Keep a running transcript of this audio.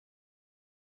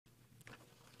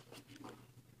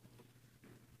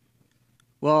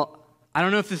Well, I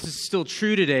don't know if this is still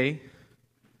true today,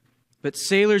 but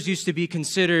sailors used to be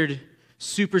considered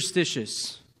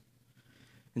superstitious.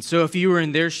 And so if you were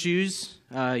in their shoes,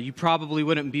 you probably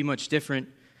wouldn't be much different.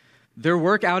 Their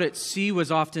work out at sea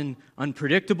was often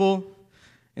unpredictable,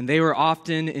 and they were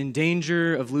often in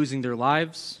danger of losing their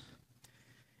lives.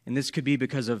 And this could be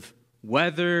because of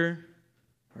weather,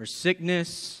 or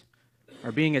sickness,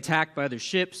 or being attacked by other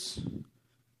ships,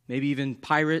 maybe even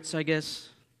pirates, I guess.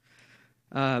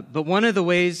 But one of the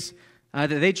ways that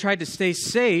they tried to stay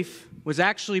safe was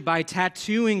actually by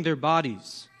tattooing their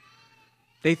bodies.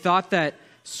 They thought that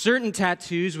certain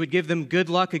tattoos would give them good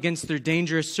luck against their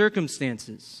dangerous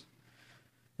circumstances.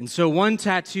 And so one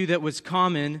tattoo that was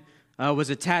common was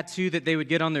a tattoo that they would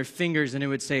get on their fingers, and it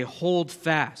would say, "Hold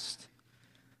fast."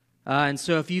 And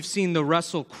so if you've seen the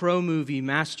Russell Crowe movie,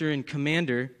 Master and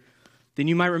Commander, then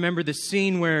you might remember the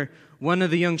scene where one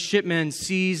of the young shipmen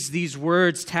sees these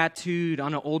words tattooed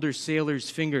on an older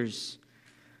sailor's fingers.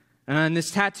 And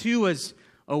this tattoo was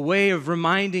a way of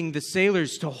reminding the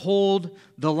sailors to hold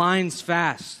the lines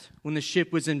fast when the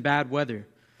ship was in bad weather,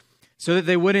 so that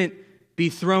they wouldn't be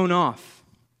thrown off.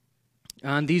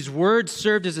 And these words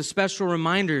served as a special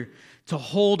reminder to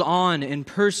hold on and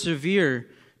persevere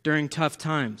during tough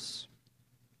times.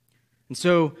 And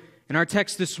so, in our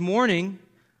text this morning,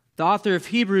 the author of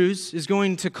Hebrews is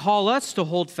going to call us to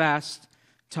hold fast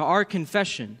to our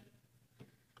confession.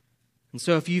 And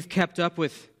so if you've kept up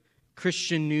with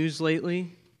Christian news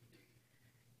lately,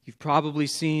 you've probably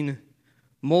seen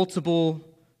multiple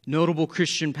notable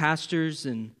Christian pastors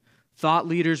and thought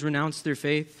leaders renounce their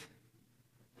faith.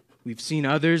 We've seen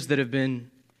others that have been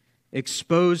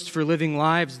exposed for living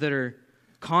lives that are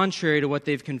contrary to what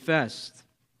they've confessed.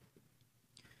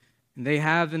 And they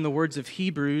have, in the words of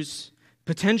Hebrews,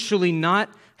 potentially not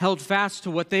held fast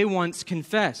to what they once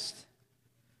confessed.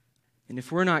 And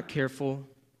if we're not careful,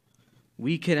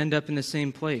 we could end up in the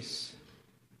same place.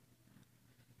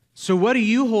 So what do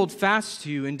you hold fast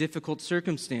to in difficult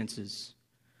circumstances?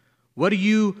 What do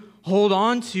you hold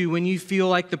on to when you feel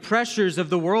like the pressures of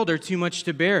the world are too much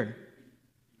to bear?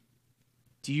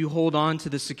 Do you hold on to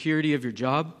the security of your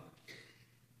job?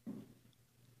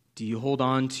 Do you hold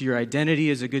on to your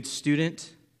identity as a good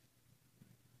student?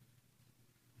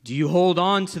 Do you hold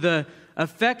on to the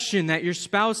affection that your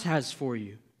spouse has for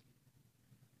you?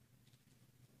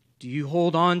 Do you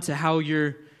hold on to how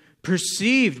you're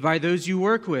perceived by those you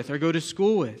work with or go to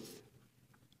school with?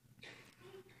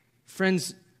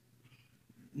 Friends,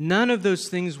 none of those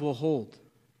things will hold.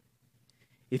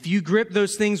 If you grip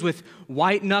those things with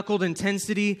white-knuckled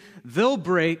intensity, they'll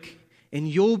break and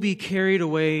you'll be carried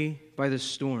away by the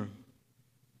storm.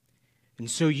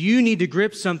 And so you need to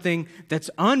grip something that's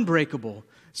unbreakable,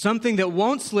 something that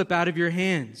won't slip out of your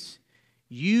hands.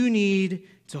 You need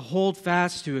to hold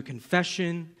fast to a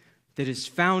confession that is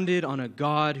founded on a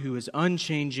God who is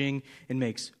unchanging and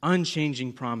makes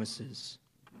unchanging promises.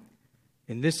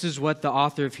 And this is what the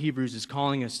author of Hebrews is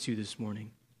calling us to this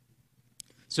morning.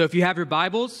 So if you have your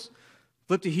Bibles,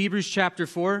 flip to Hebrews chapter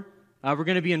 4. We're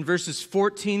going to be in verses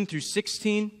 14 through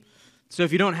 16. So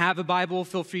if you don't have a Bible,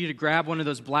 feel free to grab one of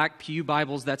those black pew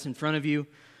Bibles that's in front of you.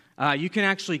 You can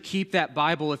actually keep that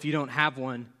Bible if you don't have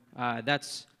one.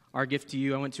 That's our gift to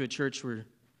you. I went to a church where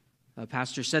a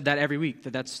pastor said that every week,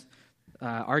 that's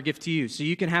our gift to you. So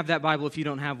you can have that Bible if you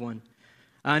don't have one.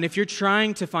 And if you're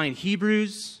trying to find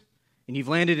Hebrews and you've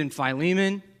landed in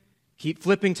Philemon, keep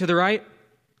flipping to the right.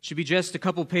 It should be just a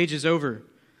couple pages over.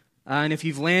 And if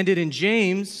you've landed in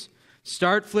James,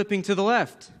 start flipping to the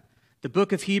left. The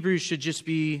book of Hebrews should just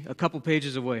be a couple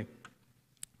pages away.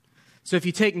 So if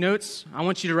you take notes, I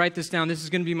want you to write this down. This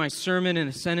is going to be my sermon in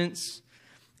a sentence.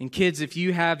 And kids, if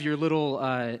you have your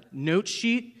little note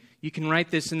sheet, you can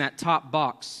write this in that top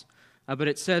box. But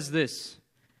it says this: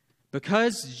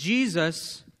 because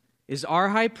Jesus is our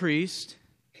high priest,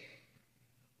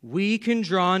 we can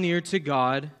draw near to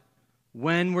God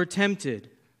when we're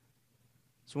tempted.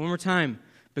 So one more time.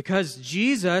 Because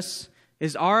Jesus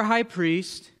is our high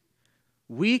priest,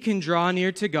 we can draw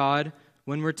near to God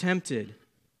when we're tempted.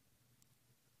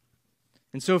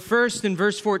 And so first, in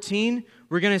verse 14,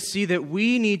 we're going to see that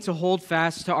we need to hold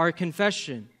fast to our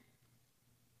confession.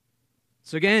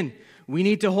 So again, we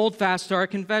need to hold fast to our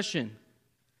confession.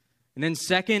 And then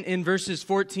second, in verses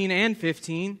 14 and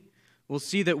 15, we'll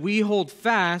see that we hold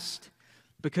fast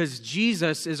because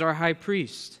Jesus is our high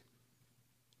priest.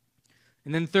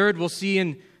 And then third, we'll see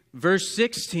in verse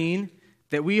 16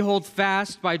 that we hold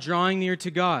fast by drawing near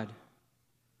to God.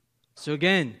 So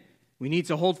again, we need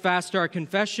to hold fast to our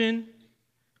confession.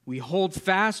 We hold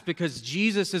fast because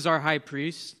Jesus is our high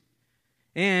priest.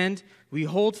 And we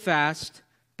hold fast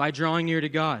by drawing near to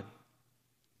God.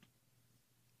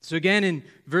 So again, in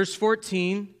verse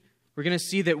 14, we're going to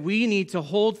see that we need to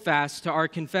hold fast to our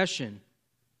confession.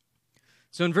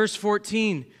 So in verse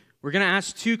 14, we're going to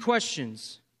ask two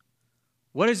questions.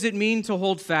 What does it mean to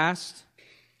hold fast?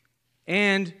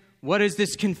 And what is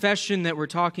this confession that we're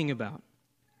talking about?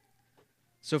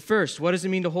 So first, what does it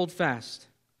mean to hold fast?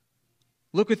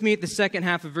 Look with me at the second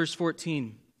half of verse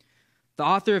 14. The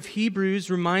author of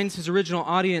Hebrews reminds his original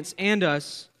audience and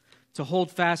us to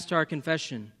hold fast to our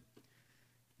confession.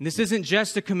 And this isn't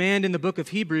just a command in the book of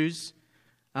Hebrews.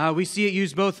 We see it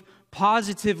used both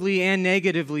positively and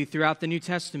negatively throughout the New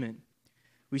Testament.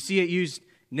 We see it used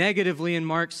negatively in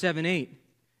Mark 7:8.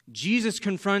 Jesus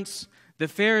confronts the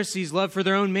Pharisees' love for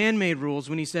their own man-made rules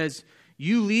when he says,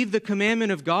 "You leave the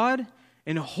commandment of God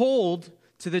and hold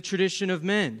to the tradition of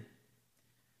men."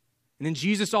 And then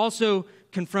Jesus also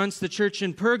confronts the church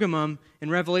in Pergamum in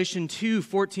Revelation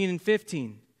 2:14 and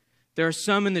 15. There are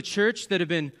some in the church that have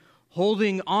been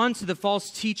holding on to the false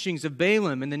teachings of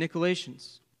Balaam and the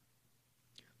Nicolaitans.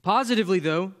 Positively,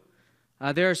 though,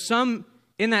 there are some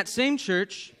in that same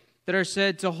church that are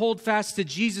said to hold fast to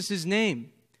Jesus'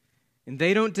 name, and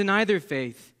they don't deny their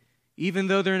faith, even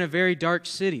though they're in a very dark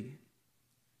city.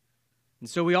 And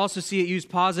so we also see it used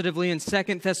positively in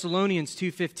 2 Thessalonians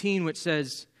 2:15, which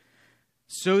says,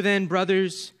 "So then,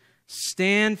 brothers,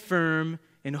 stand firm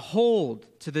and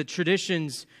hold to the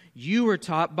traditions you were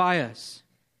taught by us,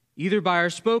 either by our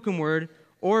spoken word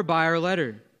or by our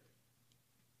letter."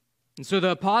 And so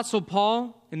the Apostle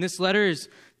Paul in this letter is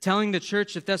telling the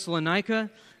church of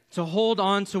Thessalonica to hold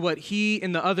on to what he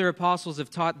and the other apostles have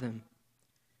taught them.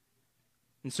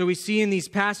 And so we see in these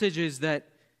passages that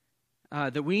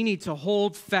we need to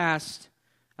hold fast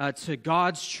to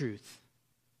God's truth,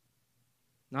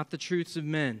 not the truths of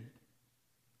men.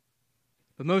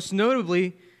 But most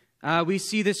notably, we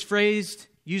see this phrase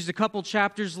used a couple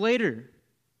chapters later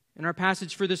in our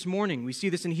passage for this morning. We see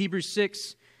this in Hebrews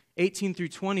 6:18 through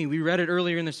 20. We read it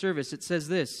earlier in the service. It says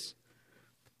this: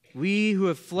 "We who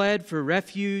have fled for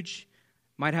refuge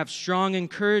might have strong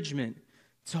encouragement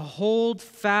to hold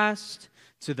fast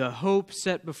to the hope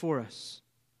set before us.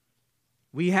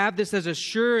 We have this as a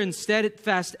sure and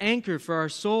steadfast anchor for our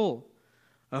soul,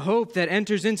 a hope that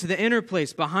enters into the inner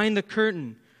place behind the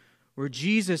curtain where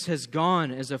Jesus has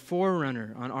gone as a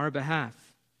forerunner on our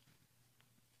behalf."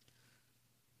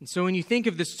 And so when you think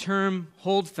of this term,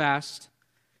 hold fast,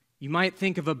 you might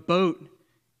think of a boat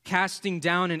casting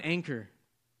down an anchor.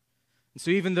 And so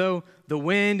even though the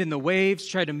wind and the waves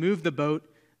try to move the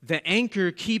boat, the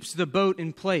anchor keeps the boat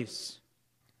in place.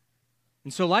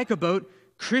 And so like a boat,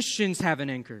 Christians have an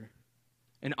anchor.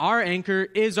 And our anchor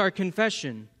is our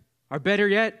confession. Or better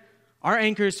yet, our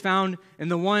anchor is found in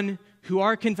the one who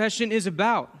our confession is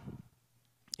about.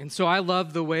 And so I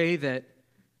love the way that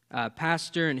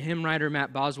pastor and hymn writer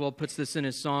Matt Boswell puts this in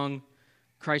his song,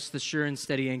 "Christ the Sure and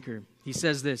Steady Anchor." He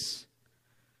says this: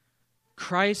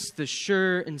 "Christ the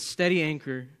sure and steady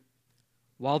anchor,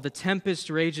 while the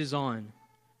tempest rages on.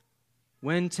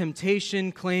 When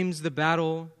temptation claims the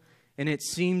battle, and it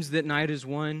seems that night is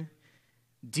won,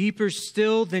 deeper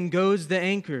still than goes the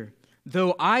anchor.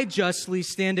 Though I justly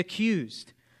stand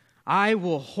accused, I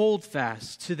will hold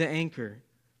fast to the anchor.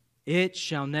 It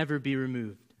shall never be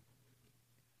removed."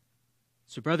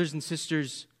 So brothers and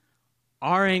sisters,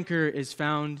 our anchor is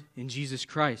found in Jesus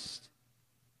Christ.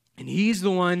 And He's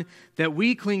the one that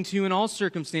we cling to in all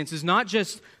circumstances, not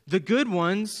just the good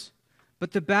ones,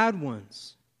 but the bad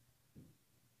ones.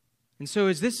 And so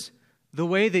is this the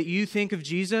way that you think of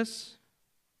Jesus?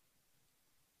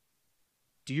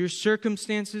 Do your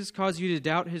circumstances cause you to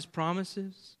doubt His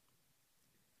promises?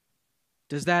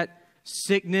 Does that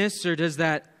sickness or does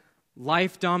that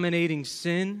life-dominating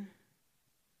sin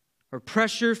or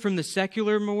pressure from the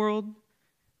secular world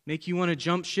make you want to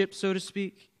jump ship, so to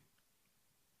speak?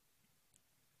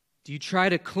 Do you try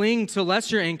to cling to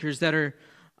lesser anchors that are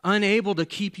unable to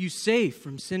keep you safe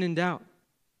from sin and doubt?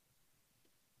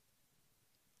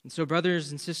 And so,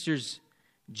 brothers and sisters,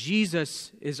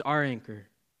 Jesus is our anchor.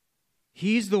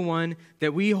 He's the one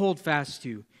that we hold fast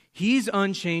to. He's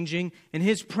unchanging, and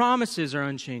His promises are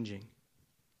unchanging.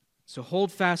 So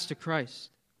hold fast to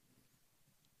Christ.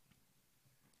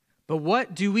 But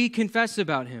what do we confess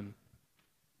about Him?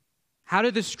 How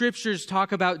do the Scriptures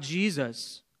talk about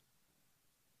Jesus?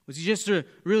 Was He just a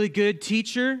really good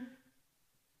teacher?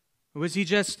 Or was He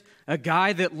just a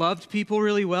guy that loved people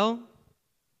really well?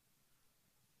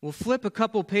 We'll flip a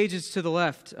couple pages to the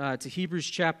left to Hebrews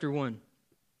chapter 1.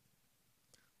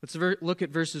 Let's look at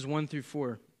verses 1 through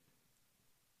 4.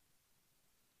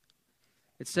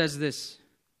 It says this: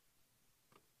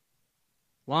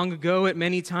 "Long ago, at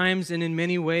many times and in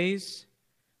many ways,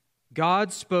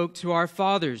 God spoke to our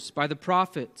fathers by the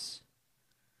prophets.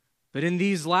 But in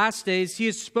these last days he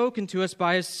has spoken to us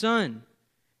by his Son,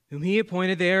 whom he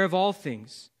appointed the heir of all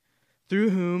things, through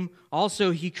whom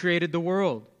also he created the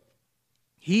world.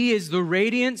 He is the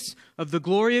radiance of the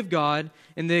glory of God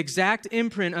and the exact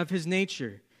imprint of his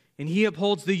nature, and he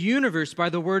upholds the universe by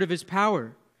the word of his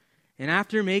power. And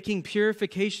after making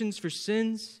purifications for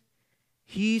sins,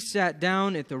 he sat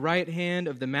down at the right hand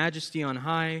of the Majesty on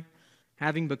high,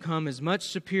 having become as much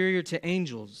superior to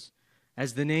angels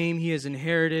as the name he has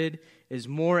inherited is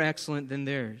more excellent than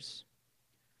theirs.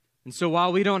 And so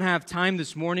while we don't have time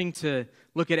this morning to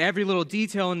look at every little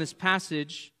detail in this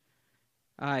passage,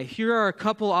 here are a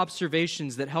couple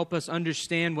observations that help us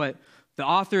understand what the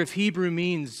author of Hebrew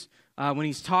means when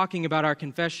he's talking about our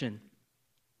confession.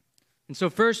 And so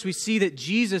first, we see that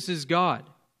Jesus is God.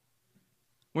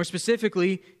 More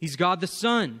specifically, he's God the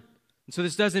Son. And so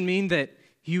this doesn't mean that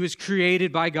he was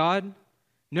created by God.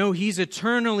 No, he's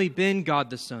eternally been God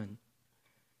the Son.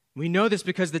 We know this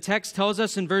because the text tells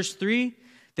us in verse 3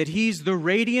 that he's the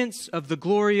radiance of the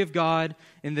glory of God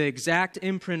and the exact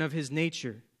imprint of his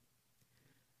nature.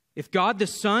 If God the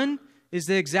Son is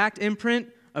the exact imprint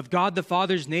of God the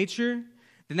Father's nature,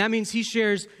 then that means he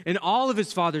shares in all of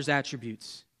his Father's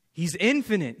attributes. He's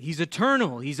infinite, he's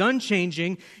eternal, he's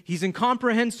unchanging, he's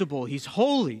incomprehensible, he's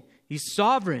holy, he's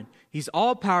sovereign, he's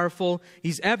all-powerful,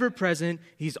 he's ever-present,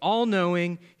 he's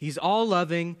all-knowing, he's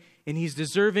all-loving, and he's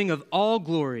deserving of all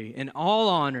glory and all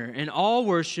honor and all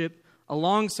worship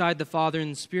alongside the Father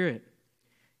and the Spirit.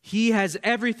 He has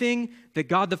everything that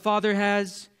God the Father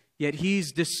has, yet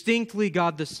he's distinctly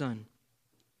God the Son.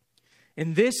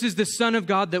 And this is the Son of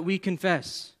God that we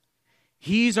confess.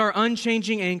 He's our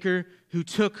unchanging anchor who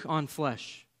took on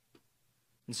flesh.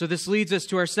 And so this leads us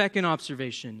to our second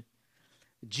observation.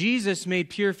 Jesus made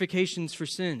purifications for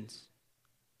sins.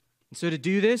 And so to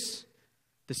do this,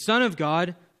 the Son of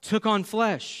God took on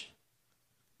flesh.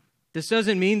 This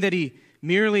doesn't mean that he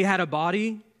merely had a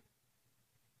body.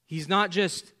 He's not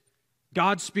just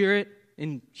God's Spirit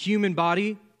in human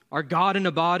body, our God in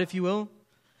a bod, if you will.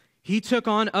 He took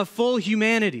on a full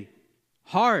humanity,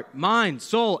 heart, mind,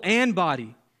 soul, and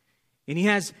body. And he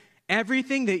has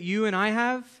everything that you and I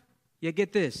have, yet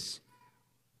get this,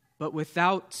 but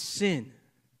without sin.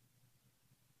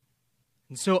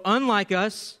 And so unlike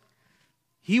us,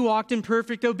 he walked in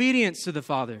perfect obedience to the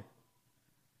Father.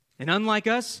 And unlike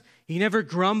us, he never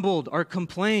grumbled or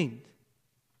complained.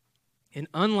 And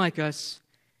unlike us,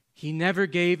 he never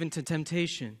gave into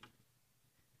temptation.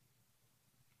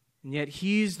 And yet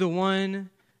he's the one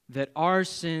that our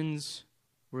sins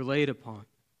were laid upon.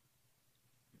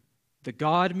 The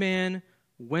God-man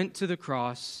went to the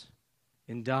cross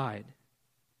and died.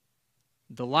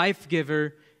 The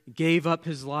life-giver gave up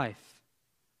his life.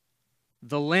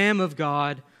 The Lamb of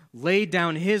God laid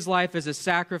down his life as a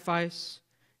sacrifice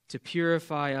to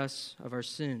purify us of our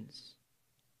sins.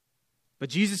 But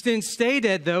Jesus didn't stay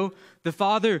dead, though. The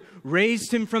Father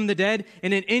raised him from the dead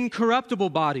in an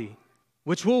incorruptible body,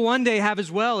 which we'll one day have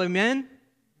as well. Amen?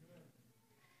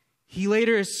 He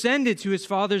later ascended to his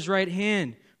Father's right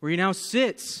hand, where he now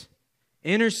sits,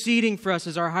 interceding for us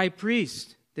as our high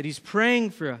priest, that he's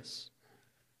praying for us.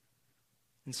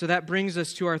 And so that brings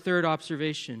us to our third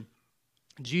observation.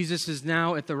 Jesus is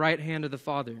now at the right hand of the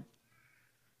Father.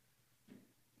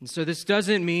 And so this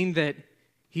doesn't mean that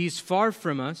he's far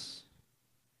from us.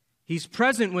 He's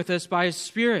present with us by his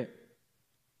Spirit.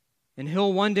 And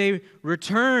he'll one day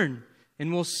return,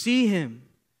 and we'll see him.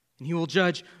 And he will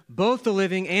judge both the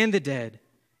living and the dead,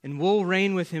 and we'll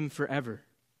reign with him forever.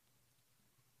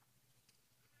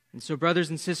 And so, brothers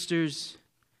and sisters,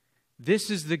 this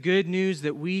is the good news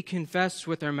that we confess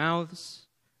with our mouths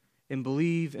and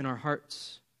believe in our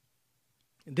hearts.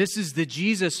 This is the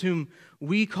Jesus whom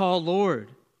we call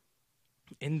Lord.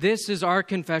 And this is our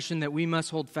confession that we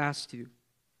must hold fast to.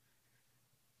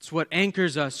 It's what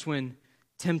anchors us when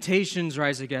temptations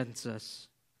rise against us,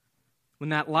 when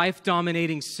that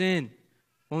life-dominating sin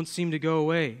won't seem to go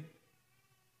away.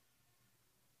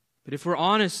 But if we're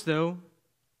honest, though,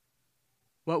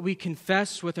 what we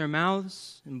confess with our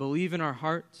mouths and believe in our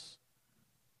hearts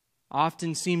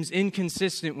often seems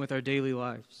inconsistent with our daily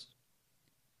lives.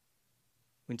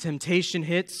 When temptation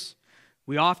hits,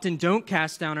 we often don't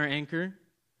cast down our anchor.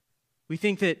 We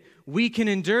think that we can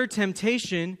endure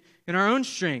temptation in our own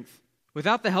strength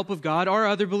without the help of God or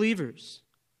other believers.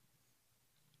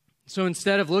 So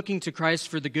instead of looking to Christ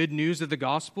for the good news of the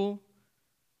gospel,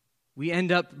 we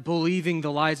end up believing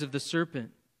the lies of the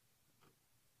serpent.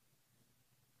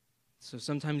 So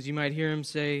sometimes you might hear him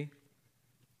say,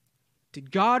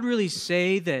 "Did God really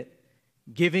say that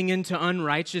giving into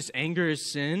unrighteous anger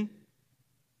is sin?"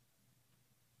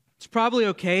 It's probably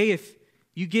okay if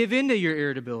you give in to your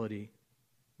irritability.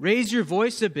 Raise your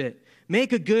voice a bit.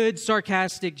 Make a good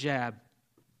sarcastic jab.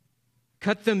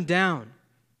 Cut them down.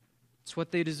 It's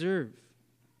what they deserve.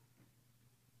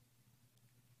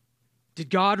 Did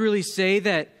God really say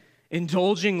that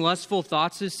indulging lustful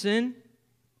thoughts is sin?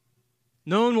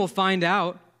 No one will find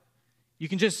out. You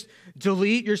can just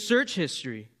delete your search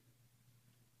history.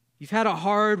 You've had a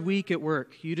hard week at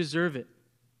work. You deserve it.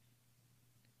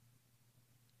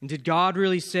 And did God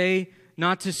really say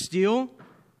not to steal?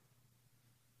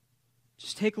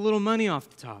 Just take a little money off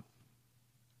the top.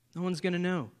 No one's going to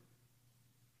know.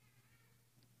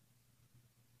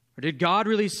 Or did God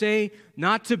really say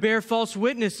not to bear false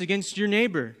witness against your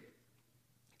neighbor?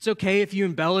 It's okay if you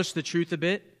embellish the truth a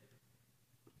bit.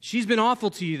 She's been awful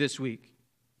to you this week.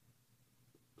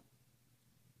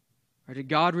 Or did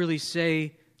God really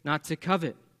say not to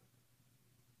covet?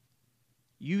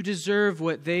 You deserve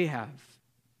what they have.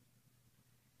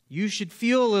 You should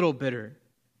feel a little bitter.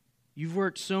 You've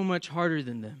worked so much harder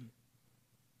than them.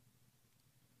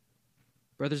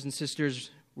 Brothers and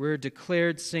sisters, we're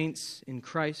declared saints in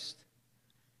Christ,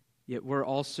 yet we're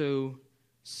also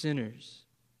sinners.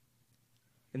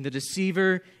 And the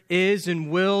deceiver is and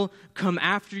will come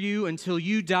after you until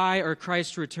you die or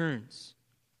Christ returns.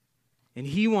 And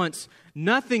he wants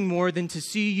nothing more than to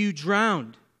see you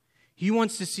drowned. He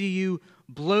wants to see you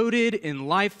bloated and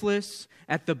lifeless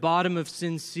at the bottom of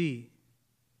sin's sea.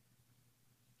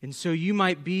 And so you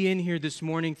might be in here this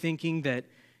morning thinking that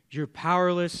you're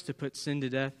powerless to put sin to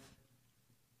death.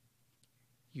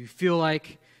 You feel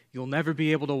like you'll never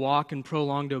be able to walk in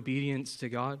prolonged obedience to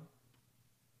God.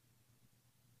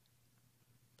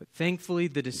 But thankfully,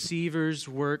 the deceiver's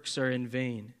works are in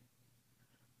vain.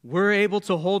 We're able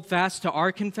to hold fast to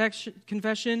our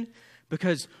confession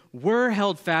because we're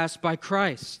held fast by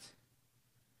Christ.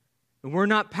 And we're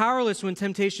not powerless when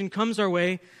temptation comes our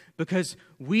way because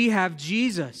we have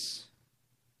Jesus.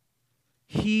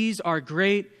 He's our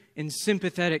great and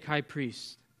sympathetic high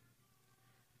priest.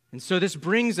 And so this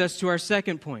brings us to our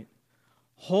second point.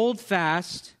 Hold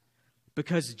fast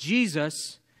because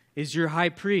Jesus is your high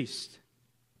priest.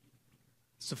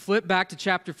 So flip back to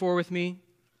chapter 4 with me.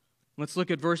 Let's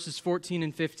look at verses 14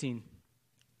 and 15.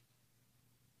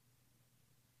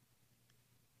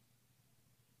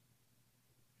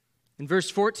 In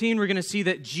verse 14, we're going to see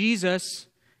that Jesus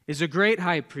is a great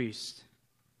high priest.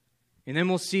 And then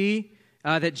we'll see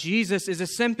that Jesus is a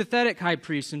sympathetic high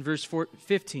priest in verse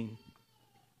 15.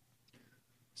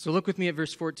 So look with me at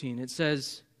verse 14. It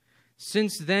says,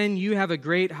 "Since then you have a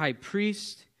great high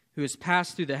priest who has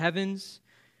passed through the heavens,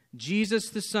 Jesus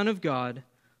the Son of God,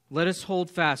 let us hold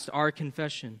fast our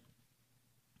confession."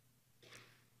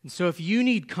 And so if you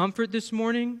need comfort this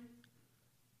morning,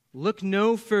 look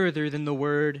no further than the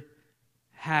word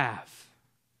have.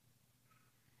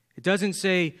 It doesn't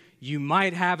say you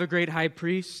might have a great high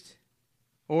priest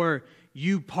or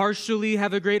you partially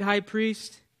have a great high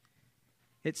priest.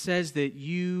 It says that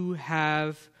you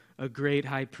have a great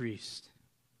high priest.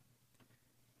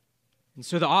 And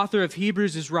so the author of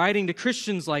Hebrews is writing to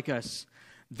Christians like us.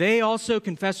 They also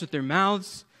confess with their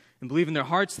mouths and believe in their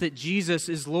hearts that Jesus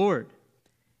is Lord.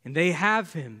 And they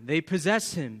have him. They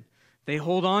possess him. They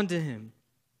hold on to him.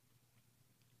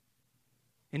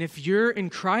 And if you're in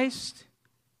Christ,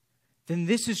 then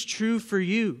this is true for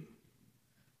you.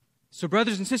 So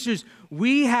brothers and sisters,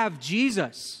 we have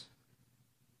Jesus.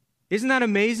 Isn't that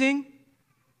amazing?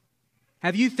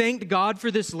 Have you thanked God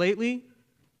for this lately?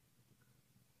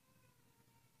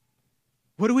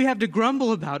 What do we have to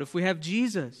grumble about if we have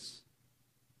Jesus?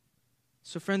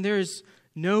 So friend, there is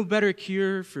no better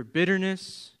cure for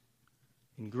bitterness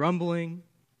and grumbling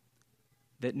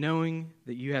than knowing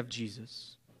that you have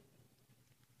Jesus.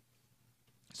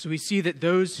 So we see that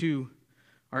those who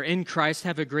are in Christ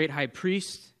have a great high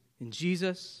priest in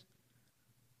Jesus.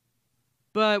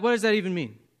 But what does that even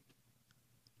mean?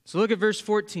 So look at verse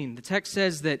 14. The text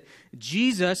says that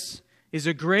Jesus is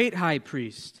a great high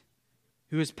priest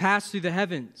who has passed through the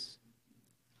heavens.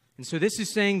 And so this is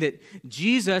saying that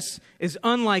Jesus is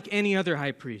unlike any other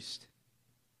high priest.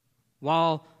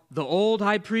 While the old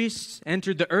high priests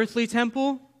entered the earthly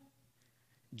temple,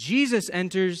 Jesus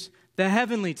enters the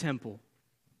heavenly temple.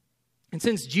 And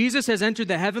since Jesus has entered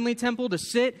the heavenly temple to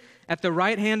sit at the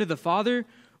right hand of the Father,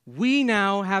 we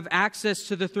now have access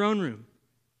to the throne room.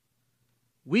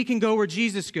 We can go where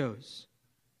Jesus goes.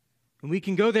 And we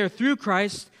can go there through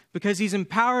Christ because he's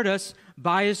empowered us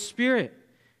by his Spirit.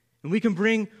 And we can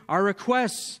bring our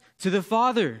requests to the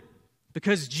Father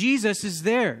because Jesus is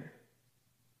there.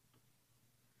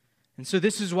 And so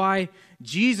this is why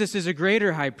Jesus is a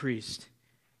greater high priest.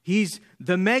 He's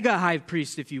the mega high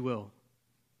priest, if you will.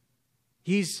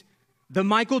 He's the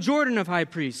Michael Jordan of high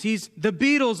priests. He's the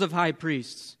Beatles of high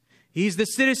priests. He's the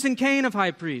Citizen Kane of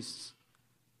high priests.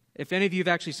 If any of you have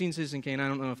actually seen Citizen Kane, I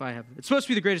don't know if I have. It's supposed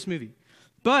to be the greatest movie.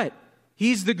 But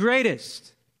he's the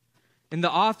greatest. And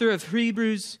the author of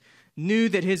Hebrews knew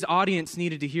that his audience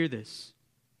needed to hear this.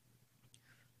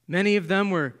 Many of them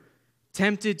were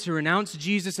tempted to renounce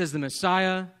Jesus as the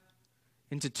Messiah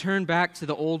and to turn back to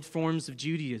the old forms of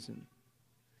Judaism.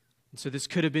 And so this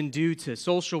could have been due to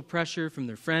social pressure from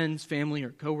their friends, family, or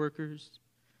coworkers.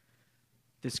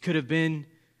 This could have been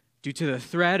due to the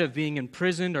threat of being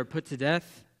imprisoned or put to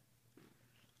death.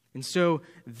 And so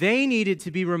they needed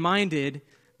to be reminded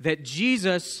that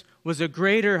Jesus was a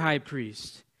greater high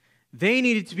priest. They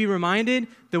needed to be reminded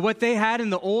that what they had in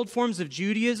the old forms of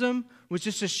Judaism was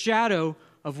just a shadow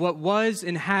of what was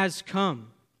and has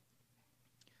come.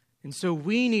 And so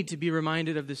we need to be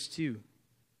reminded of this too.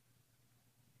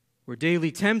 We're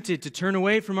daily tempted to turn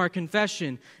away from our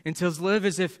confession and to live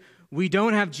as if we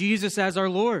don't have Jesus as our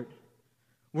Lord.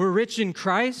 We're rich in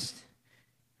Christ,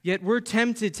 yet we're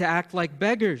tempted to act like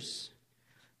beggars,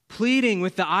 pleading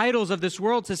with the idols of this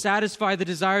world to satisfy the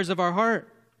desires of our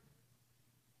heart.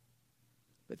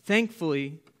 But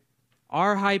thankfully,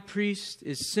 our high priest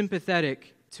is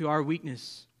sympathetic to our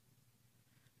weakness.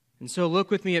 And so look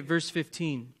with me at verse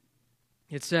 15.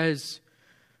 It says,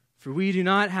 "For we do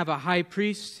not have a high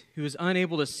priest who is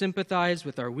unable to sympathize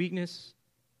with our weakness,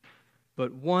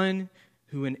 but one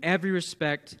who in every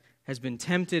respect has been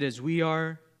tempted as we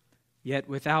are, yet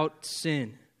without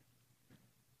sin."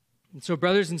 And so,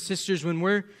 brothers and sisters, when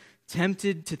we're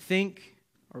tempted to think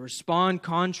or respond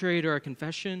contrary to our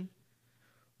confession,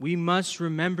 we must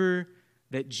remember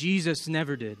that Jesus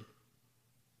never did.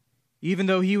 Even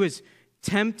though he was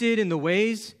tempted in the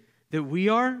ways that we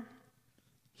are,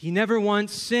 he never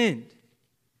once sinned.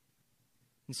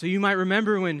 And so you might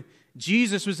remember when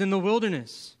Jesus was in the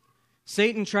wilderness,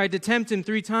 Satan tried to tempt him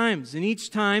 3 times, and each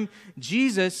time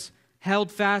Jesus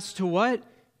held fast to what?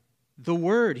 The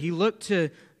Word. He looked to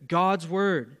God's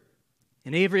Word.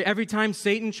 And every time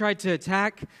Satan tried to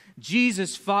attack,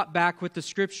 Jesus fought back with the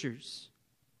Scriptures.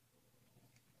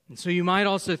 And so you might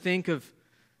also think of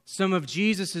some of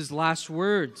Jesus' last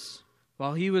words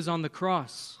while he was on the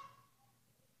cross.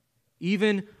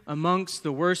 Even amongst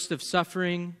the worst of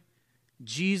suffering,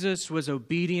 Jesus was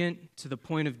obedient to the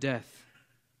point of death.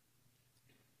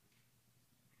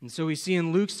 And so we see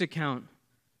in Luke's account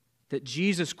that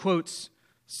Jesus quotes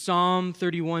Psalm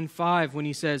 31:5 when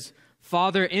he says,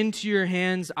 "Father, into your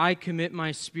hands I commit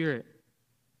my spirit,"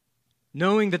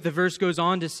 knowing that the verse goes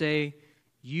on to say,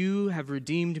 "You have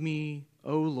redeemed me,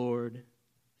 O Lord,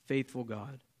 faithful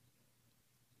God."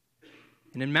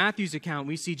 And in Matthew's account,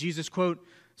 we see Jesus quote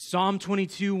Psalm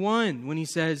 22:1 when he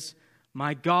says,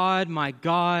 my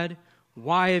God,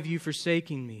 why have you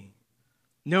forsaken me?"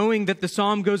 Knowing that the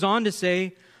psalm goes on to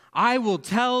say, "I will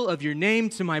tell of your name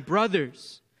to my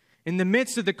brothers. In the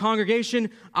midst of the congregation,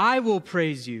 I will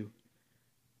praise you.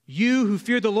 You who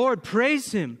fear the Lord,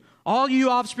 praise him. All you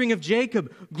offspring of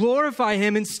Jacob, glorify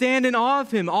him and stand in awe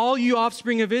of him, all you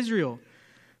offspring of Israel.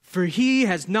 For he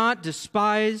has not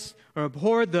despised or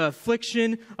abhorred the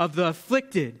affliction of the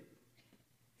afflicted.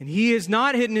 And he has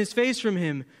not hidden his face from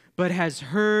him, but has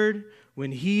heard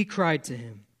when he cried to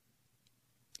him."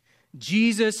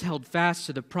 Jesus held fast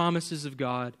to the promises of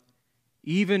God,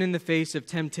 even in the face of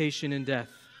temptation and death.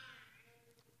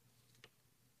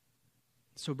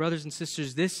 So, brothers and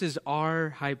sisters, this is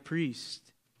our high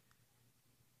priest.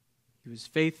 He was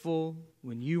faithful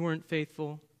when you weren't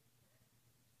faithful.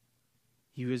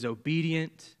 He was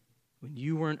obedient when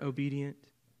you weren't obedient.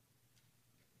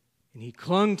 And he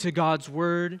clung to God's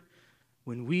word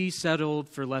when we settled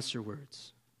for lesser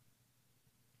words.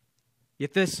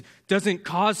 Yet this doesn't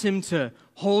cause him to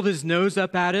hold his nose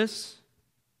up at us.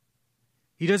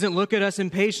 He doesn't look at us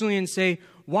impatiently and say,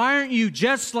 "Why aren't you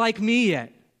just like me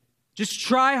yet? Just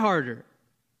try harder."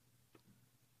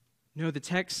 No, the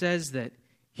text says that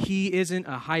he isn't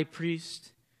a high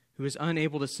priest who is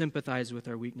unable to sympathize with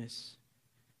our weakness.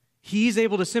 He's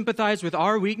able to sympathize with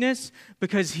our weakness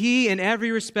because he, in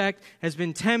every respect, has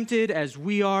been tempted as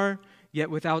we are, yet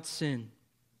without sin.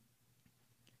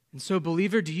 And so,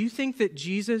 believer, do you think that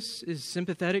Jesus is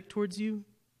sympathetic towards you?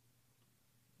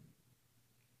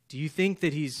 Do you think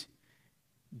that he's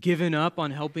given up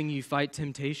on helping you fight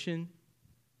temptation?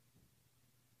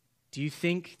 Do you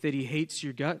think that he hates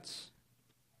your guts?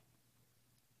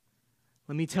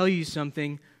 Let me tell you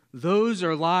something. Those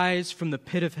are lies from the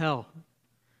pit of hell.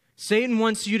 Satan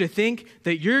wants you to think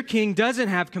that your king doesn't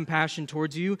have compassion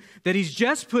towards you, that he's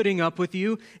just putting up with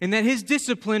you, and that his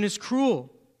discipline is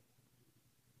cruel.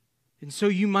 And so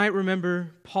you might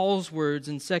remember Paul's words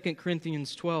in 2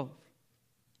 Corinthians 12.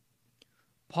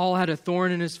 Paul had a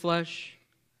thorn in his flesh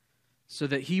so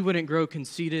that he wouldn't grow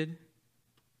conceited.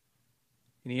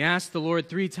 And he asked the Lord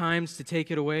 3 times to take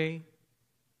it away.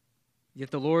 Yet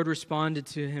the Lord responded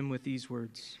to him with these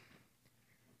words,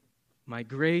 "My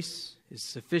grace is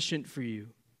sufficient for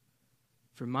you,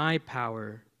 for my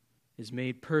power is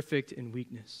made perfect in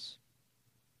weakness."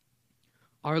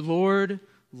 Our Lord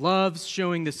loves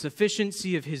showing the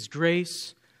sufficiency of His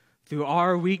grace through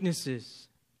our weaknesses.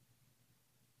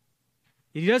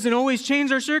 He doesn't always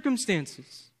change our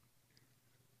circumstances,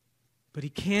 but He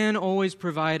can always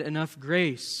provide enough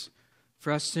grace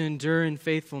for us to endure in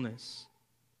faithfulness.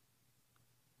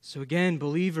 So again,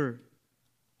 believer,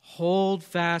 hold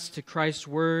fast to Christ's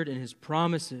word and His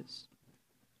promises.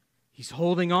 He's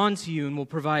holding on to you and will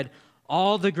provide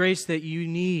all the grace that you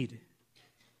need.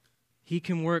 He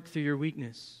can work through your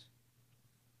weakness.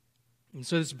 And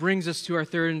so this brings us to our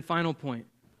third and final point.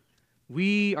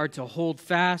 We are to hold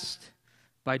fast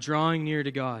by drawing near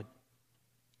to God.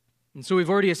 And so we've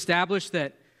already established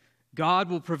that God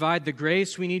will provide the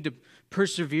grace we need to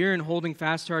persevere in holding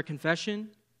fast to our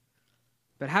confession.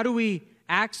 But how do we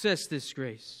access this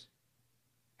grace?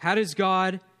 How does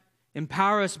God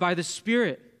empower us by the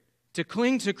Spirit to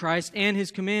cling to Christ and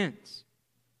His commands?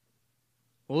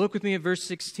 Well, look with me at verse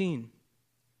 16.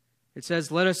 It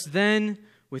says, "Let us then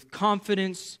with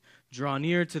confidence draw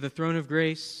near to the throne of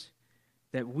grace,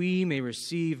 that we may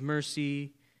receive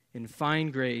mercy and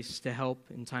find grace to help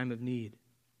in time of need."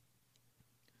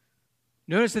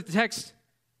 Notice that the text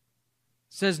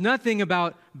says nothing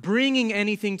about bringing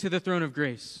anything to the throne of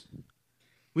grace.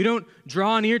 We don't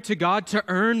draw near to God to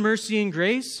earn mercy and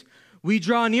grace. We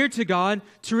draw near to God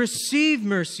to receive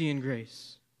mercy and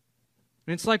grace.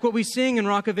 And it's like what we sing in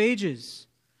Rock of Ages.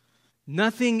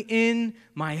 "Nothing in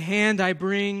my hand I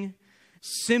bring,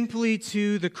 simply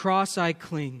to the cross I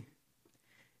cling.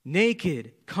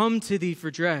 Naked, come to Thee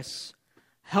for dress.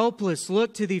 Helpless,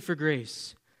 look to Thee for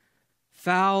grace.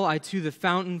 Foul, I to the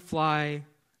fountain fly.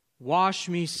 Wash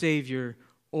me, Savior,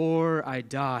 or I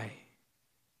die."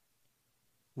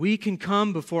 We can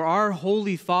come before our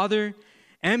Holy Father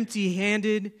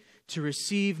empty-handed to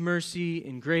receive mercy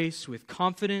and grace with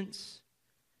confidence,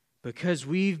 because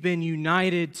we've been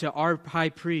united to our high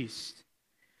priest.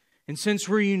 And since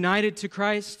we're united to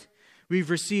Christ, we've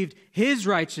received His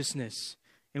righteousness,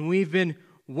 and we've been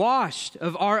washed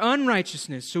of our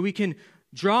unrighteousness, so we can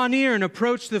draw near and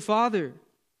approach the Father.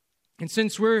 And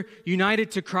since we're united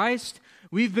to Christ,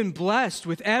 we've been blessed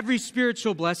with every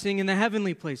spiritual blessing in the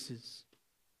heavenly places.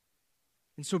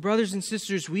 And so, brothers and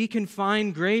sisters, we can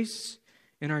find grace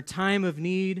in our time of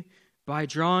need by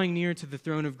drawing near to the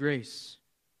throne of grace.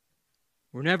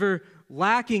 We're never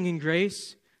lacking in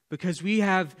grace because we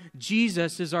have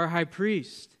Jesus as our high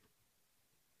priest.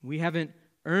 We haven't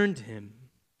earned Him.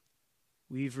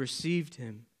 We've received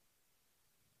Him.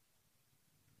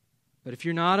 But if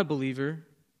you're not a believer,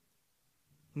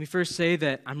 let me first say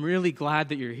that I'm really glad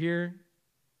that you're here.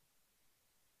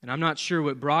 And I'm not sure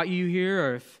what brought you here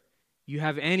or if you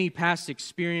have any past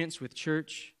experience with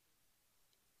church.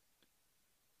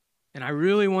 And I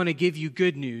really want to give you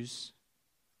good news.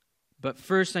 But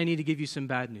first, I need to give you some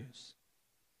bad news.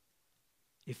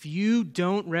 If you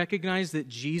don't recognize that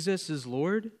Jesus is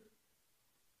Lord,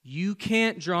 you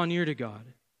can't draw near to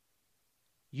God.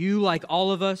 You, like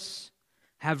all of us,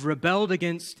 have rebelled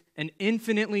against an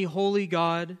infinitely holy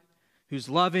God who's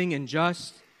loving and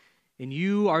just, and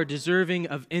you are deserving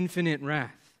of infinite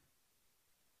wrath.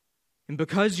 And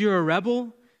because you're a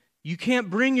rebel, you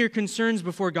can't bring your concerns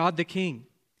before God the King.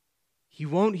 He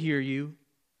won't hear you.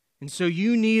 And so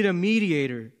you need a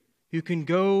mediator who can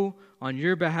go on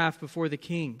your behalf before the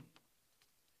King.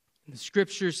 And the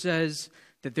Scripture says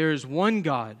that there is one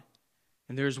God,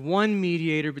 and there is one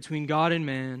mediator between God and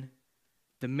man,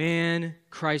 the man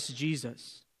Christ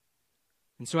Jesus.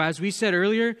 And so as we said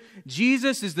earlier,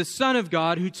 Jesus is the Son of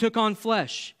God who took on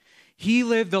flesh. He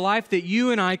lived the life that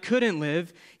you and I couldn't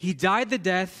live. He died the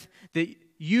death that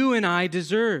you and I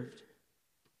deserved.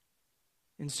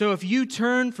 And so if you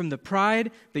turn from the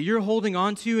pride that you're holding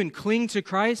on to and cling to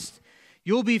Christ,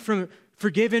 you'll be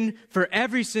forgiven for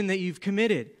every sin that you've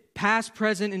committed, past,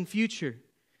 present, and future.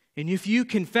 And if you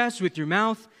confess with your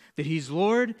mouth that He's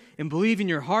Lord and believe in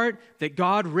your heart that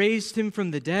God raised Him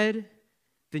from the dead,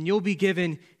 then you'll be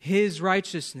given His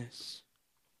righteousness.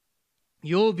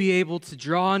 You'll be able to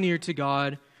draw near to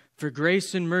God for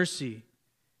grace and mercy,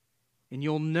 and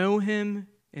you'll know Him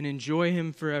and enjoy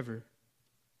Him forever.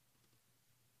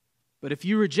 But if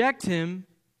you reject Him,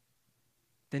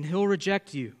 then He'll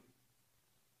reject you.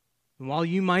 And while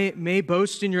you may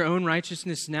boast in your own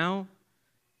righteousness now,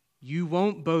 you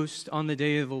won't boast on the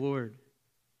day of the Lord.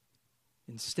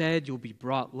 Instead, you'll be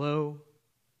brought low,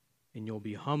 and you'll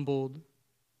be humbled,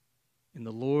 and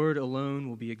the Lord alone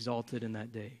will be exalted in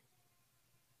that day.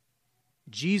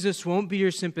 Jesus won't be your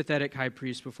sympathetic high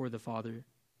priest before the Father.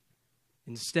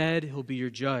 Instead, he'll be your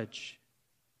judge.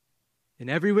 And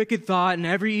every wicked thought and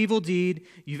every evil deed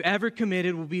you've ever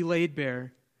committed will be laid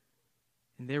bare,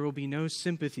 and there will be no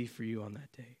sympathy for you on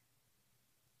that day.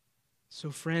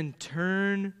 So, friend,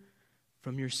 turn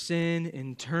from your sin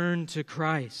and turn to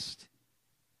Christ.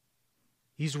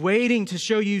 He's waiting to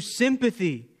show you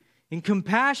sympathy and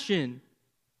compassion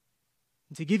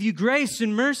and to give you grace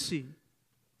and mercy.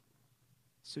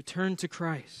 So turn to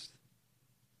Christ.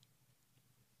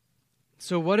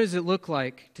 So what does it look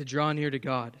like to draw near to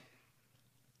God?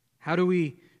 How do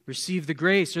we receive the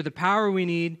grace or the power we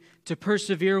need to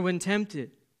persevere when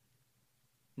tempted?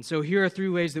 And so here are 3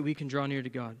 ways that we can draw near to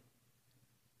God.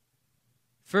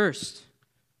 First,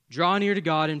 draw near to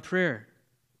God in prayer.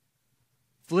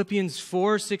 Philippians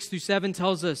 4:6-7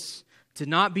 tells us to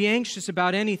not be anxious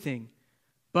about anything,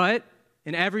 but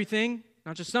in everything,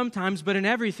 not just sometimes, but in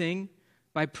everything,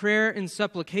 by prayer and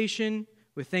supplication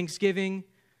with thanksgiving,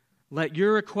 let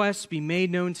your requests be made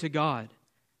known to God.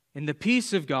 And the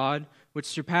peace of God, which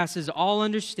surpasses all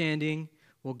understanding,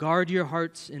 will guard your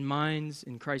hearts and minds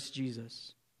in Christ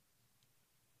Jesus.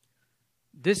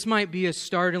 This might be a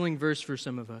startling verse for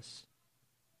some of us.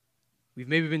 We've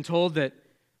maybe been told that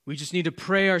we just need to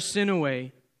pray our sin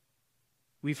away.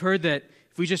 We've heard that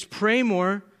if we just pray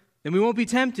more, then we won't be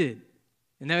tempted,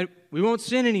 and that we won't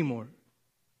sin anymore.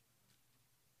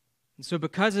 And so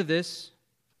because of this,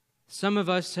 some of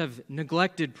us have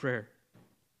neglected prayer.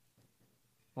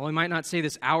 While we might not say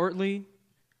this outwardly,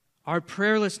 our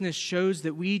prayerlessness shows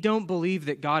that we don't believe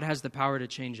that God has the power to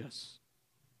change us.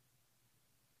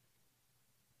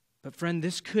 But friend,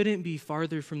 this couldn't be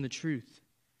farther from the truth.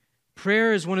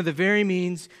 Prayer is one of the very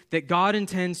means that God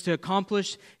intends to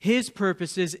accomplish His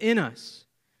purposes in us.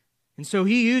 And so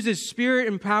He uses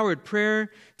Spirit-empowered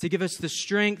prayer to give us the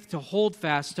strength to hold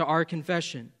fast to our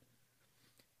confession.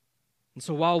 And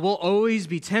so while we'll always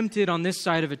be tempted on this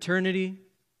side of eternity,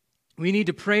 we need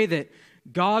to pray that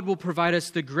God will provide us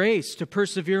the grace to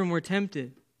persevere when we're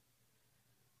tempted.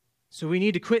 So we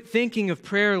need to quit thinking of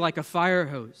prayer like a fire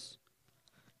hose.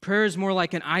 Prayer is more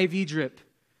like an IV drip.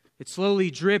 It's slowly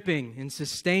dripping and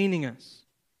sustaining us.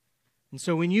 And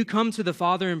so when you come to the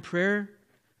Father in prayer,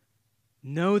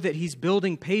 know that He's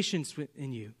building patience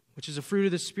in you, which is a fruit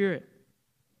of the Spirit.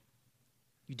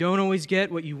 You don't always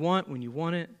get what you want when you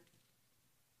want it,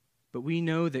 but we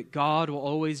know that God will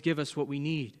always give us what we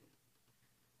need.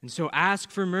 And so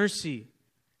ask for mercy,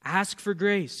 ask for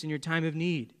grace in your time of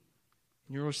need,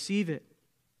 and you'll receive it.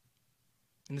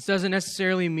 And this doesn't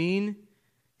necessarily mean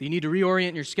that you need to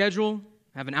reorient your schedule,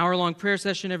 have an hour-long prayer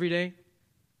session every day.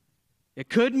 It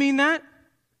could mean that,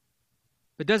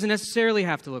 but doesn't necessarily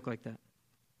have to look like that.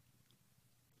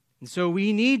 And so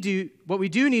what we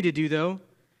do need to do, though,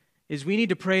 is we need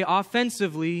to pray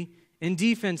offensively and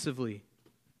defensively.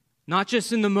 Not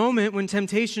just in the moment when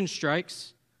temptation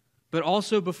strikes, but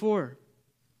also before.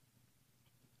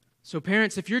 So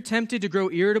parents, if you're tempted to grow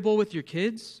irritable with your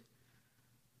kids,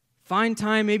 find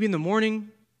time maybe in the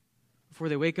morning before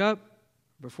they wake up,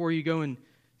 before you go and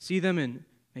see them and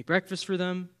make breakfast for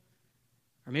them,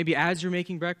 or maybe as you're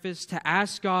making breakfast, to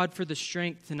ask God for the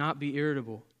strength to not be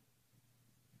irritable.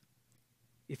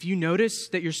 If you notice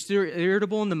that you're still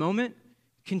irritable in the moment,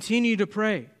 continue to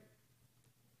pray.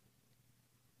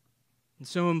 And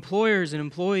so employers and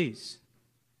employees,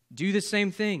 do the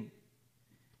same thing.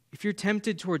 If you're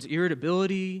tempted towards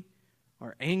irritability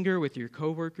or anger with your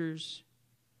coworkers,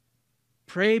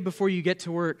 pray before you get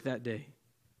to work that day.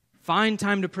 Find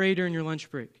time to pray during your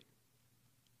lunch break.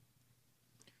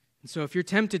 And so if you're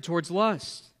tempted towards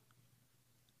lust,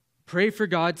 pray for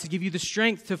God to give you the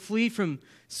strength to flee from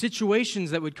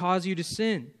situations that would cause you to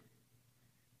sin.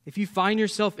 If you find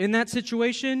yourself in that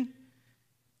situation,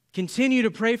 continue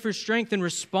to pray for strength and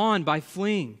respond by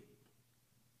fleeing.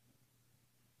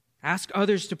 Ask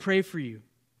others to pray for you.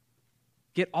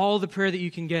 Get all the prayer that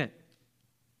you can get.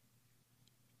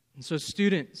 And so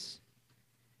students,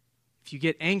 if you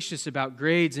get anxious about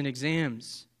grades and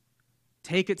exams,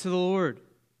 take it to the Lord.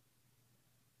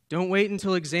 Don't wait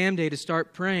until exam day to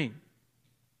start praying.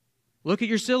 Look at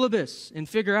your syllabus and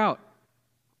figure out,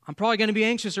 I'm probably going to be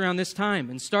anxious around this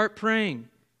time, and start praying.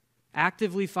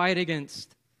 Actively fight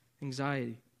against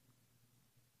anxiety.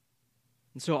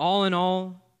 And so all in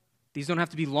all, these don't have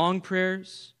to be long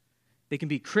prayers. They can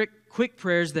be quick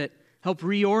prayers that help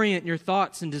reorient your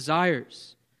thoughts and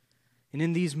desires. And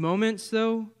in these moments,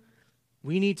 though,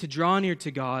 we need to draw near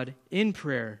to God in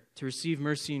prayer to receive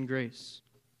mercy and grace.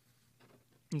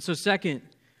 And so second,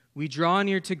 we draw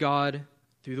near to God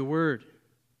through the Word.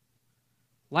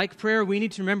 Like prayer, we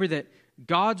need to remember that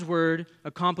God's Word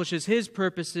accomplishes His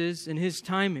purposes in His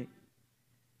timing.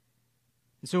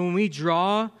 And so when we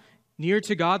draw near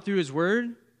to God through His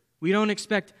Word, we don't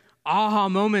expect aha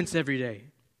moments every day.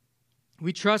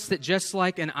 We trust that just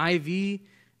like an IV,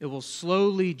 it will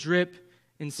slowly drip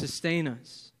and sustain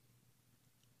us.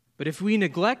 But if we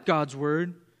neglect God's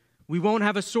Word, we won't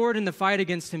have a sword in the fight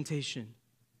against temptation.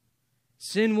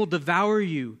 Sin will devour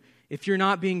you if you're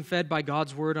not being fed by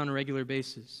God's Word on a regular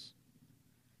basis.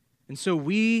 And so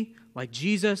we, like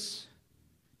Jesus,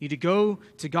 need to go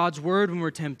to God's Word when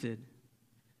we're tempted.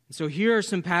 And so here are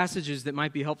some passages that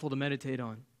might be helpful to meditate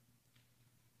on.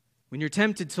 When you're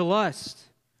tempted to lust,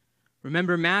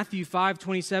 remember Matthew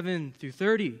 5:27 through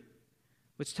 30,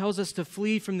 which tells us to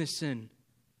flee from this sin,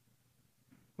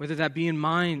 whether that be in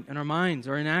our minds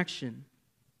or in action.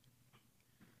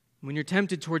 When you're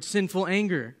tempted towards sinful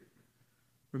anger,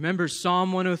 remember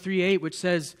Psalm 103:8, which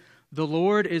says, "The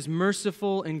Lord is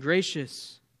merciful and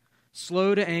gracious,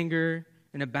 slow to anger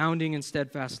and abounding in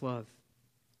steadfast love."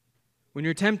 When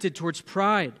you're tempted towards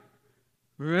pride,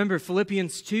 remember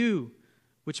Philippians 2,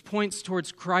 which points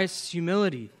towards Christ's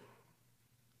humility.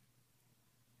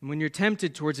 And when you're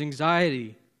tempted towards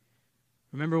anxiety,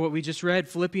 remember what we just read,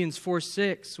 Philippians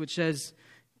 4:6, which says,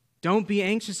 "Don't be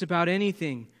anxious about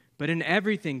anything, but in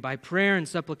everything, by prayer and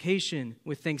supplication,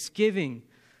 with thanksgiving,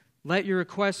 let your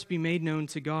requests be made known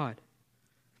to God."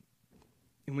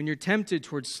 And when you're tempted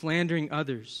towards slandering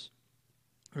others,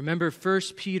 remember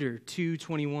 1 Peter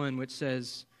 2:21, which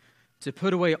says, "To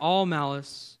put away all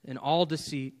malice and all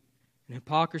deceit and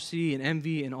hypocrisy and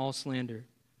envy and all slander."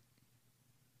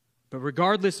 But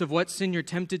regardless of what sin you're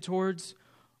tempted towards,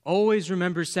 always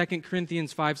remember 2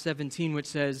 Corinthians 5:17, which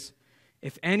says,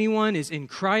 "If anyone is in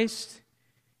Christ,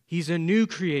 he's a new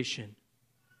creation.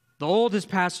 The old has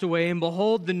passed away, and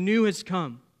behold, the new has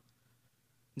come."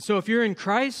 And so if you're in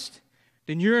Christ,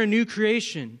 then you're a new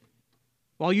creation.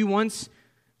 While you once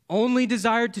only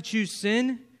desired to choose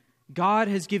sin, God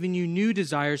has given you new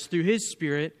desires through His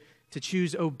Spirit to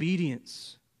choose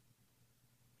obedience.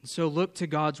 And so look to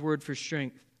God's Word for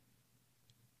strength.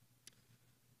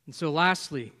 And so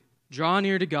lastly, draw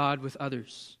near to God with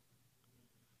others.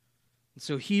 And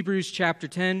so Hebrews chapter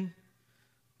 10,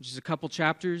 which is a couple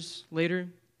chapters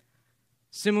later,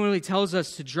 similarly tells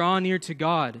us to draw near to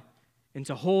God and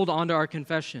to hold on to our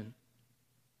confession.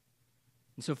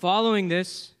 And so following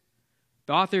this,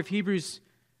 the author of Hebrews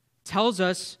tells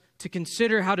us to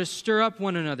consider how to stir up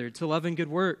one another to love and good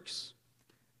works,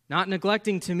 not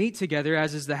neglecting to meet together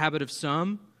as is the habit of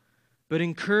some, but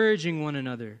encouraging one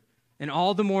another, and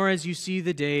all the more as you see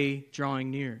the day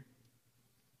drawing near.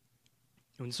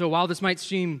 And so while this might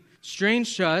seem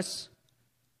strange to us,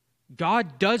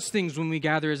 God does things when we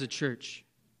gather as a church.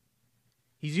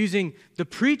 He's using the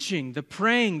preaching, the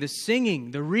praying, the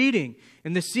singing, the reading,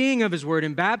 and the seeing of His Word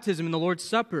in baptism and the Lord's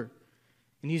Supper.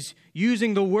 And He's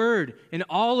using the Word and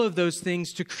all of those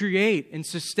things to create and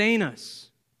sustain us.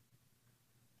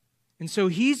 And so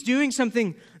He's doing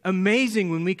something amazing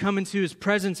when we come into His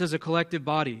presence as a collective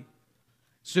body.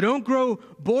 So don't grow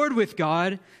bored with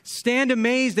God. Stand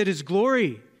amazed at His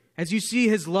glory as you see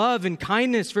His love and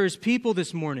kindness for His people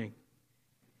this morning.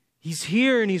 He's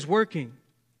here and He's working.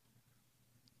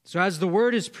 So as the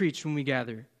Word is preached when we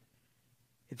gather,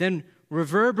 it then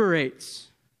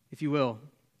reverberates, if you will,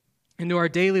 into our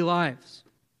daily lives.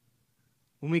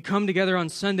 When we come together on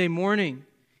Sunday morning,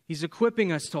 He's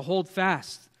equipping us to hold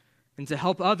fast and to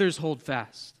help others hold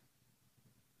fast.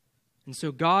 And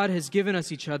so God has given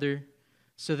us each other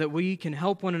so that we can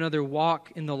help one another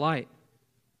walk in the light.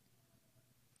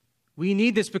 We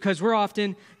need this because we're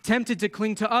often tempted to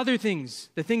cling to other things,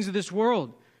 the things of this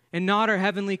world, and not our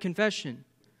heavenly confession.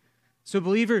 So,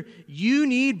 believer, you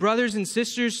need brothers and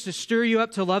sisters to stir you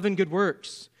up to love and good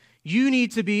works. You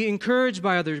need to be encouraged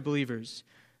by other believers.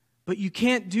 But you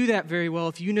can't do that very well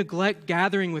if you neglect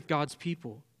gathering with God's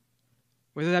people,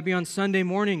 whether that be on Sunday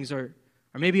mornings or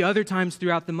maybe other times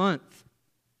throughout the month.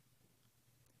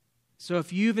 So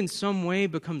if you've in some way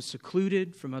become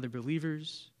secluded from other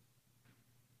believers,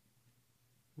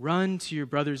 run to your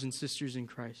brothers and sisters in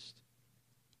Christ.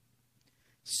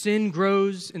 Sin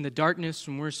grows in the darkness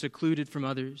when we're secluded from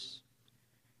others.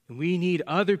 And we need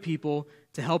other people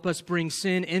to help us bring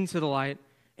sin into the light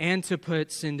and to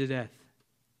put sin to death.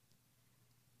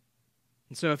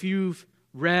 And so if you've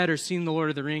read or seen The Lord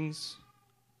of the Rings,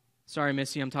 sorry,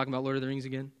 Missy, I'm talking about Lord of the Rings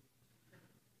again,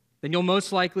 then you'll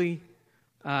most likely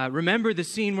remember the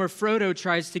scene where Frodo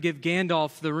tries to give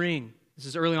Gandalf the ring. This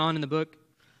is early on in the book.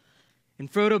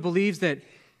 And Frodo believes that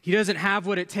he doesn't have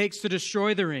what it takes to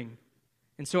destroy the ring.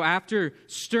 And so after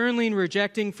sternly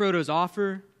rejecting Frodo's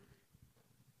offer,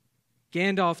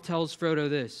 Gandalf tells Frodo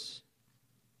this.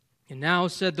 "And now,"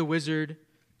 said the wizard,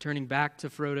 turning back to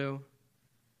Frodo,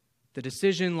 "the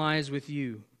decision lies with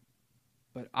you,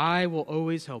 but I will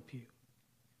always help you."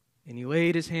 And he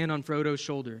laid his hand on Frodo's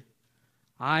shoulder.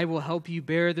 "I will help you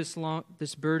bear this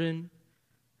burden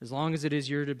as long as it is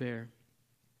yours to bear.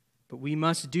 But we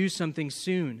must do something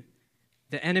soon.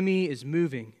 The enemy is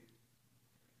moving."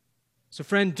 So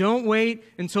friend, don't wait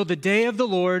until the day of the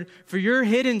Lord for your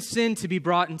hidden sin to be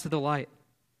brought into the light.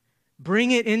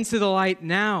 Bring it into the light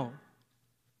now.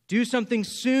 Do something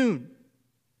soon.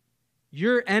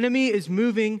 Your enemy is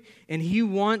moving and he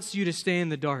wants you to stay in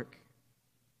the dark.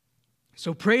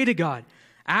 So pray to God.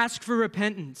 Ask for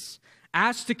repentance.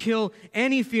 Ask to kill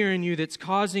any fear in you that's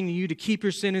causing you to keep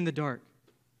your sin in the dark.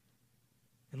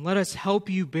 And let us help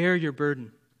you bear your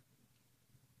burden.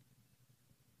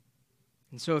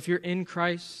 And so if you're in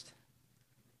Christ,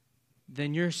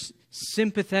 then your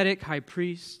sympathetic high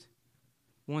priest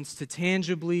wants to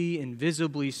tangibly and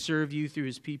visibly serve you through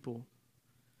his people.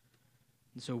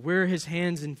 And so we're his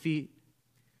hands and feet.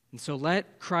 And so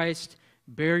let Christ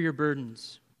bear your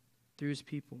burdens through his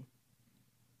people.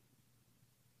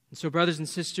 And so, brothers and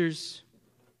sisters,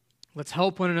 let's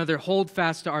help one another hold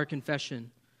fast to our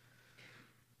confession.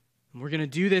 And we're going to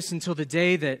do this until the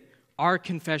day that our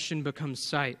confession becomes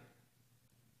sight.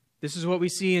 This is what we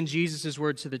see in Jesus'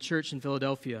 words to the church in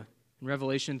Philadelphia. In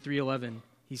Revelation 3:11,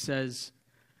 he says,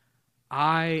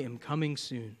 "I am coming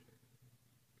soon.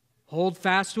 Hold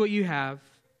fast what you have,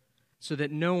 so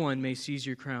that no one may seize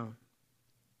your crown."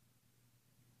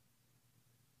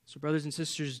 So, brothers and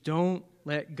sisters, don't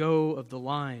let go of the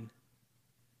line.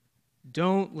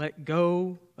 Don't let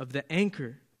go of the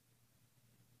anchor,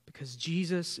 because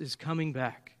Jesus is coming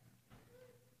back.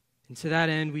 And to that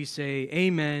end, we say,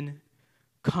 Amen.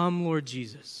 Come, Lord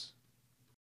Jesus.